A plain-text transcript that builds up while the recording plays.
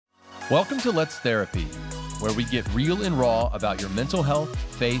Welcome to Let's Therapy, where we get real and raw about your mental health,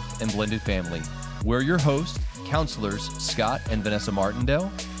 faith, and blended family. We're your hosts, counselors Scott and Vanessa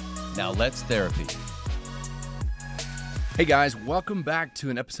Martindale. Now let's therapy. Hey guys, welcome back to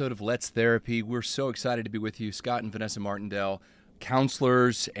an episode of Let's Therapy. We're so excited to be with you, Scott and Vanessa Martindale,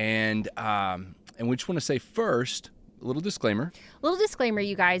 counselors, and we just want to say first, a little disclaimer.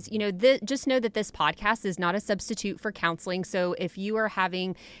 You guys. Just know that this podcast is not a substitute for counseling. So if you are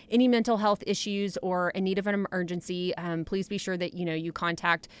having any mental health issues or in need of an emergency, please be sure that, you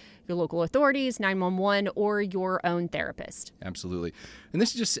contact your local authorities, 911, or your own therapist. Absolutely. And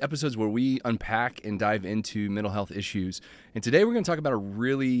this is just episodes where we unpack and dive into mental health issues. And today we're going to talk about a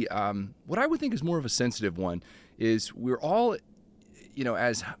really, what I would think is more of a sensitive one, is we're all,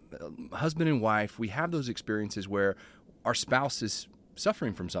 as husband and wife, we have those experiences where our spouse is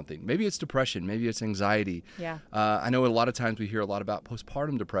suffering from something. Maybe it's depression. Maybe it's anxiety. Yeah. I know a lot of times we hear a lot about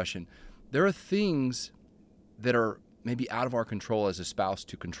postpartum depression. There are things that are maybe out of our control as a spouse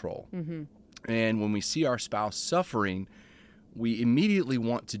to control. Mm-hmm. And when we see our spouse suffering, we immediately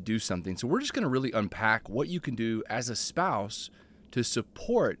want to do something. So we're just going to really unpack what you can do as a spouse to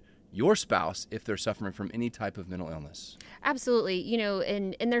support your spouse if they're suffering from any type of mental illness. Absolutely.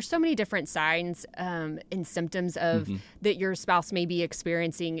 And there's so many different signs and symptoms of that your spouse may be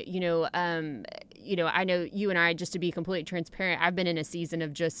experiencing. I know you and I, just to be completely transparent, I've been in a season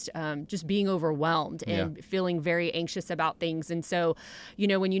of just being overwhelmed and feeling very anxious about things. And so,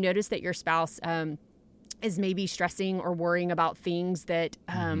 when you notice that your spouse is maybe stressing or worrying about things that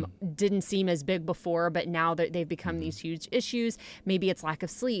didn't seem as big before, but now that they've become these huge issues. Maybe it's lack of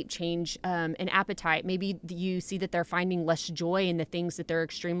sleep, change in appetite. Maybe you see that they're finding less joy in the things that they're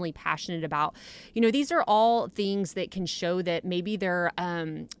extremely passionate about. These are all things that can show that maybe they're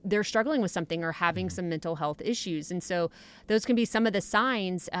struggling with something or having some mental health issues. And so those can be some of the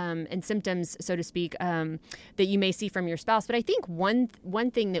signs and symptoms, so to speak, that you may see from your spouse. But I think one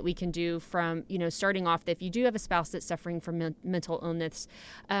thing that we can do from, starting off, if you do have a spouse that's suffering from mental illness,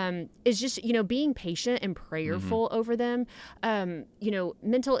 is just, being patient and prayerful over them.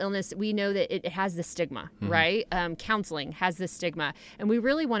 Mental illness, we know that it has the stigma, right? Counseling has the stigma. And we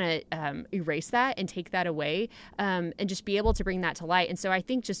really want to erase that and take that away and just be able to bring that to light. And so I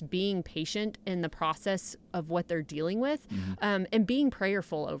think just being patient in the process of what they're dealing with and being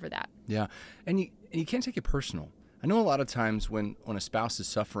prayerful over that. Yeah. And you can't take it personal. I know a lot of times when a spouse is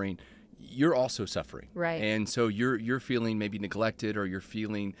suffering, you're also suffering. Right. And so you're feeling maybe neglected, or you're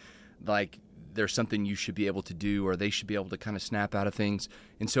feeling like there's something you should be able to do, or they should be able to kind of snap out of things.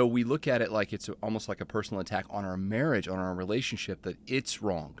 And so we look at it like it's almost like a personal attack on our marriage, on our relationship, that it's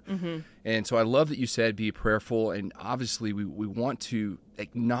wrong. Mm-hmm. And so I love that you said be prayerful. And obviously we want to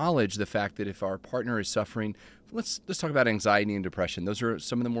acknowledge the fact that if our partner is suffering, let's talk about anxiety and depression. Those are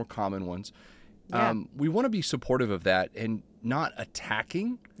some of the more common ones. Yeah. We want to be supportive of that and not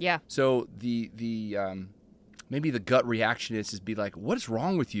attacking. Yeah. So the maybe the gut reaction is be like, what is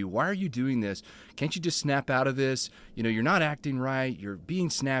wrong with you? Why are you doing this? Can't you just snap out of this? You're not acting right. You're being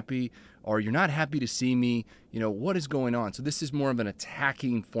snappy, or you're not happy to see me. What is going on? So this is more of an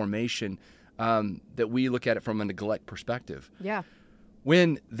attacking formation that we look at it from a neglect perspective. Yeah.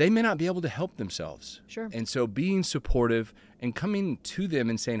 When they may not be able to help themselves. Sure. And so being supportive and coming to them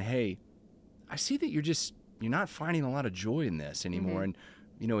and saying, hey, I see that you're not finding a lot of joy in this anymore. And,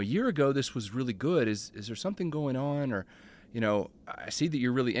 a year ago, this was really good. Is there something going on? Or, I see that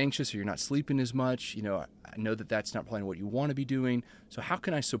you're really anxious, or you're not sleeping as much. I know that that's not probably what you want to be doing. So how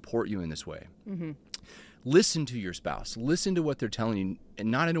can I support you in this way? Mm-hmm. Listen to your spouse. Listen to what they're telling you, and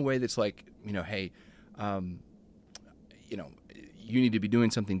not in a way that's like, hey, you need to be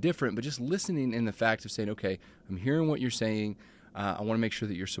doing something different, but just listening in the fact of saying, okay, I'm hearing what you're saying. I want to make sure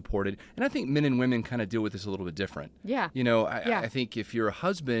that you're supported. And I think men and women kind of deal with this a little bit different. Yeah. I think if you're a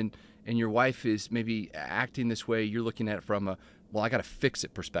husband and your wife is maybe acting this way, you're looking at it from I got to fix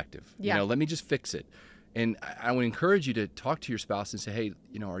it perspective. Yeah. Let me just fix it. And I would encourage you to talk to your spouse and say, hey,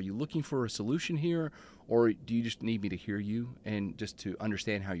 are you looking for a solution here? Or do you just need me to hear you and just to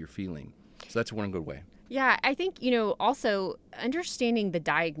understand how you're feeling? So that's one good way. Yeah, I think, also understanding the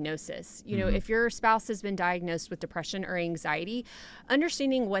diagnosis, if your spouse has been diagnosed with depression or anxiety,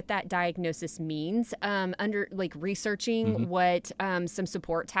 understanding what that diagnosis means, researching what some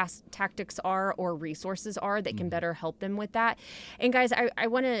support tactics are or resources are that can better help them with that. And guys, I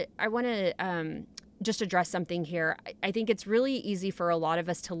want to just address something here. I think it's really easy for a lot of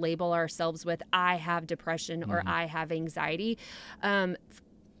us to label ourselves with, I have depression or I have anxiety.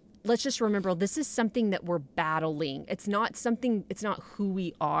 let's just remember, this is something that we're battling. It's not who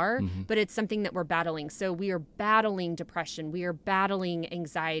we are, but it's something that we're battling. So we are battling depression. We are battling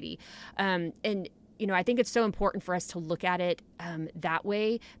anxiety. And I think it's so important for us to look at it that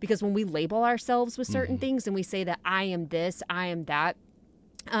way, because when we label ourselves with certain things and we say that I am this, I am that,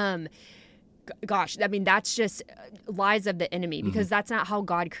 gosh, I mean, that's just lies of the enemy, because that's not how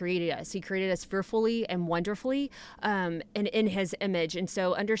God created us. He created us fearfully and wonderfully, and in his image. And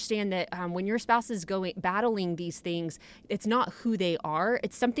so understand that when your spouse is battling these things, it's not who they are.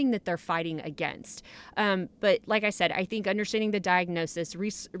 It's something that they're fighting against. But like I said, I think understanding the diagnosis,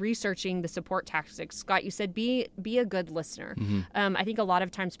 researching the support tactics. Scott, you said be a good listener. I think a lot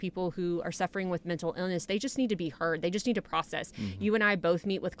of times people who are suffering with mental illness, they just need to be heard. They just need to process. You and I both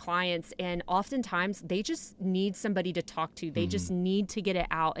meet with clients, and oftentimes they just need somebody to talk to. They just need to get it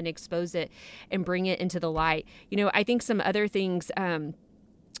out and expose it and bring it into the light. I think some other things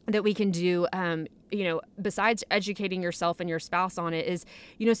that we can do, besides educating yourself and your spouse on it, is,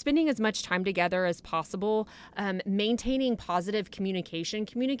 spending as much time together as possible, maintaining positive communication.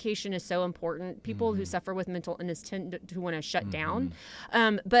 Communication is so important. People who suffer with mental illness tend to want to shut down,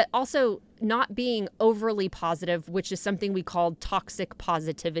 but also not being overly positive, which is something we call toxic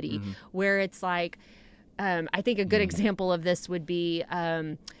positivity, where it's like, I think a good example of this would be,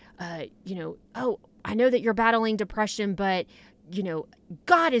 oh, I know that you're battling depression, but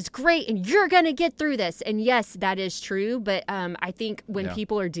God is great and you're going to get through this. And yes, that is true. But I think when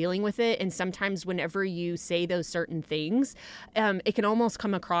people are dealing with it, and sometimes whenever you say those certain things, it can almost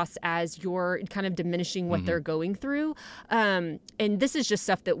come across as you're kind of diminishing what they're going through. And this is just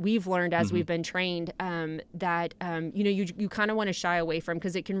stuff that we've learned as we've been trained, that, you kind of want to shy away from,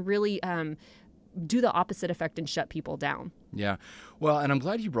 because it can really do the opposite effect and shut people down. Yeah. Well, and I'm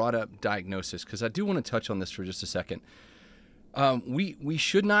glad you brought up diagnosis, because I do want to touch on this for just a second. We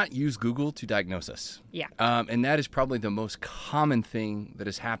should not use Google to diagnose us. Yeah. And that is probably the most common thing that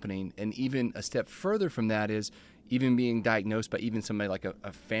is happening. And even a step further from that is even being diagnosed by even somebody like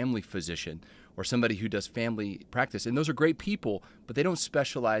a family physician or somebody who does family practice. And those are great people, but they don't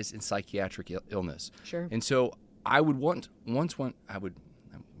specialize in psychiatric illness. Sure. And so I would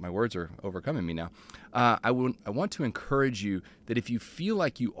my words are overcoming me now. I want to encourage you that if you feel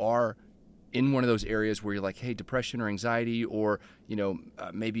like you are in one of those areas where you're like, hey, depression or anxiety, or,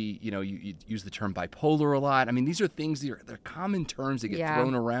 maybe, you use the term bipolar a lot. I mean, these are things they're common terms that get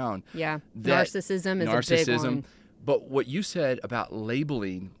thrown around. Yeah. Narcissism is a big one. But what you said about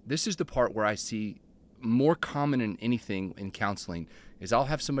labeling, this is the part where I see more common than anything in counseling, is I'll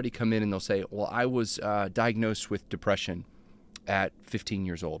have somebody come in and they'll say, well, I was diagnosed with depression at 15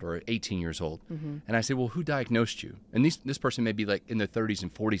 years old or 18 years old. And I say, well, who diagnosed you? And this person may be like in their 30s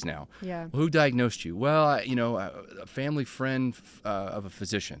and 40s now. Yeah. Well, who diagnosed you? Well, a family friend of a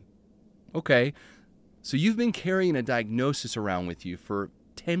physician. Okay. So you've been carrying a diagnosis around with you for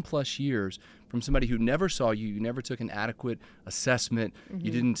 10 plus years from somebody who never saw you. You never took an adequate assessment.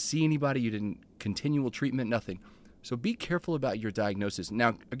 You didn't see anybody. You didn't continual treatment, nothing. So be careful about your diagnosis.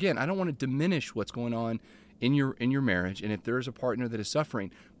 Now, again, I don't want to diminish what's going on in your marriage, and if there is a partner that is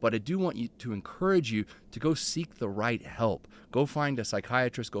suffering, but I do want you to encourage you to go seek the right help. Go find a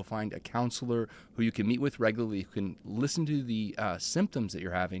psychiatrist, go find a counselor who you can meet with regularly, who can listen to the symptoms that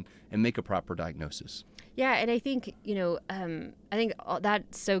you're having and make a proper diagnosis. Yeah, and I think, I think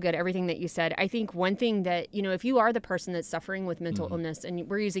that's so good, everything that you said. I think one thing that, if you are the person that's suffering with mental illness, and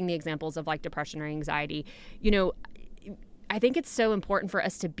we're using the examples of like depression or anxiety, I think it's so important for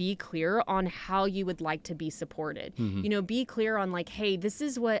us to be clear on how you would like to be supported. Be clear on like, hey, this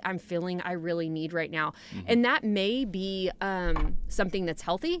is what I'm feeling I really need right now. And that may be something that's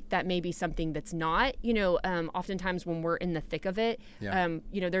healthy. That may be something that's not. Oftentimes when we're in the thick of it,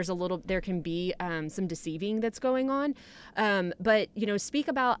 there can be some deceiving that's going on. But, speak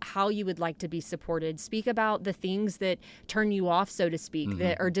about how you would like to be supported. Speak about the things that turn you off, so to speak,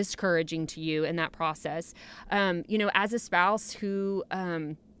 that are discouraging to you in that process. As a spouse who,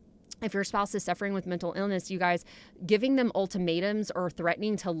 if your spouse is suffering with mental illness, you guys, giving them ultimatums or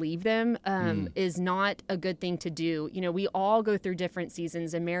threatening to leave them is not a good thing to do. We all go through different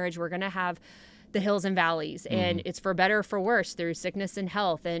seasons in marriage. We're going to have the hills and valleys, and it's for better or for worse through sickness and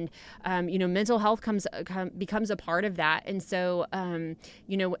health. And, mental health becomes a part of that. And so,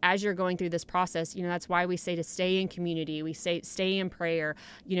 as you're going through this process, that's why we say to stay in community. We say, stay in prayer,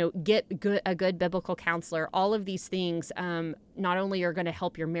 get a good biblical counselor. All of these things, not only are going to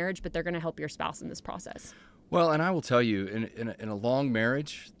help your marriage, but they're going to help your spouse in this process. Well, and I will tell you, in a long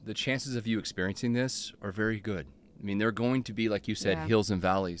marriage, the chances of you experiencing this are very good. I mean, they're going to be, like you said, hills and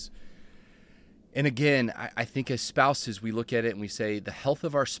valleys. And again, I think as spouses, we look at it and we say the health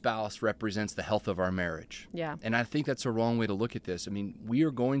of our spouse represents the health of our marriage. Yeah. And I think that's a wrong way to look at this. I mean, we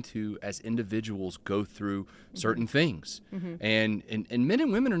are going to, as individuals, go through certain things. And men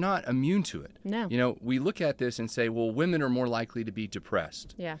and women are not immune to it. No. You know, we look at this and say, well, women are more likely to be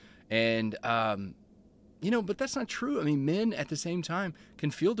depressed. Yeah. And, you know, but that's not true. I mean, men at the same time can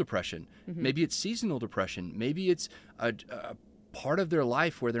feel depression. Maybe it's seasonal depression. Maybe it's a part of their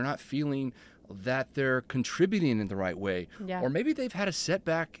life where they're not feeling that they're contributing in the right way. Yeah. Or maybe they've had a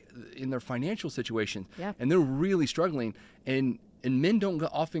setback in their financial situation and they're really struggling. And men don't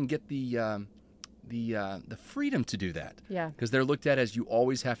often get the freedom to do that. Yeah. Because they're looked at as you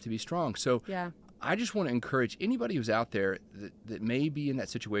always have to be strong. So Yeah. I just want to encourage anybody who's out there that may be in that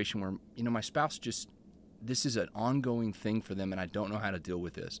situation where, you know, my spouse this is an ongoing thing for them and I don't know how to deal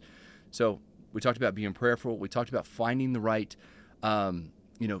with this. So we talked about being prayerful. We talked about finding the right,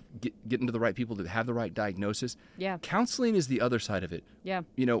 you know, getting to the right people to have the right diagnosis. Yeah. Counseling is the other side of it. Yeah.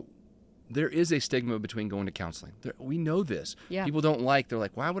 You know, there is a stigma between going to counseling. We know this. Yeah. People they're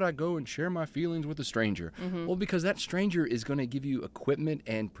like, why would I go and share my feelings with a stranger? Well, because that stranger is going to give you equipment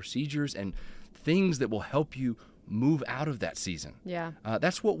and procedures and things that will help you move out of that season. Yeah.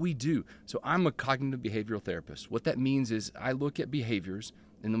 That's what we do. So I'm a cognitive behavioral therapist. What that means is I look at behaviors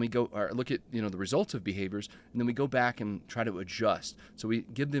and then we go or look at, you know, the results of behaviors, and then we go back and try to adjust. So we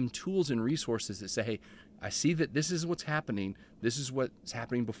give them tools and resources that say, hey, I see that this is what's happening. This is what's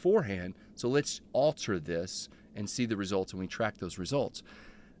happening beforehand. So let's alter this and see the results, and we track those results.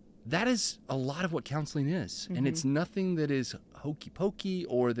 That is a lot of what counseling is. And it's nothing that is hokey pokey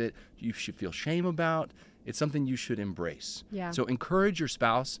or that you should feel shame about. It's something you should embrace. Yeah. So encourage your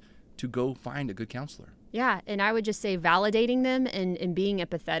spouse to go find a good counselor. Yeah, and I would just say validating them and being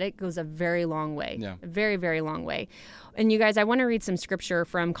empathetic goes a very long way. Yeah. A very, very long way. And you guys, I want to read some scripture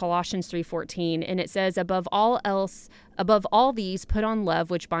from Colossians 3:14, and it says, above all these, put on love,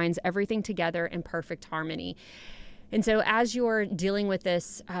 which binds everything together in perfect harmony. And so as you're dealing with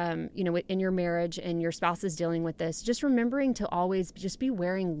this, you know, in your marriage and your spouse is dealing with this, just remembering to always just be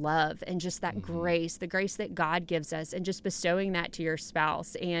wearing love and just that grace, the grace that God gives us, and just bestowing that to your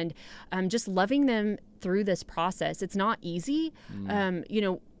spouse and just loving them through this process. It's not easy. You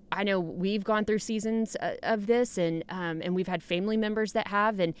know, I know we've gone through seasons of this, and we've had family members that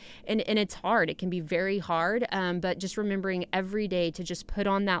have, and it's hard. It can be very hard, but just remembering every day to just put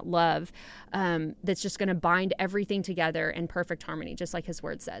on that love that's just going to bind everything together in perfect harmony, just like His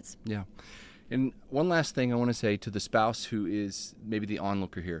Word says. Yeah. And one last thing I want to say to the spouse who is maybe the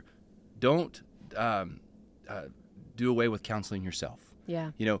onlooker here, don't do away with counseling yourself.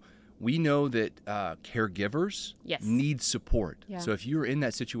 Yeah. You know, we know that caregivers need support. Yeah. So if you're in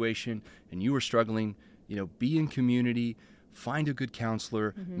that situation and you are struggling, you know, be in community, find a good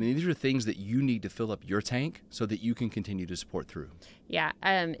counselor. I mean, these are things that you need to fill up your tank so that you can continue to support through. Yeah.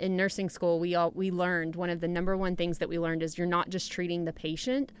 In nursing school, we learned one of the number one things that we learned is you're not just treating the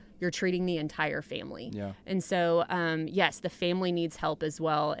patient, you're treating the entire family. Yeah. And so, yes, the family needs help as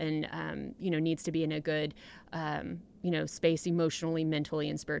well, and you know, needs to be in a good you know, space emotionally, mentally,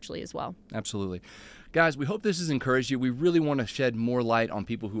 and spiritually as well. Absolutely. Guys, we hope this has encouraged you. We really want to shed more light on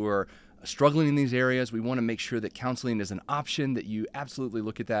people who are struggling in these areas. We want to make sure that counseling is an option, that you absolutely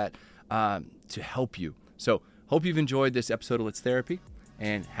look at that to help you. So hope you've enjoyed this episode of Let's Therapy,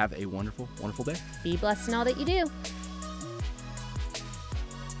 and have a wonderful, wonderful day. Be blessed in all that you do.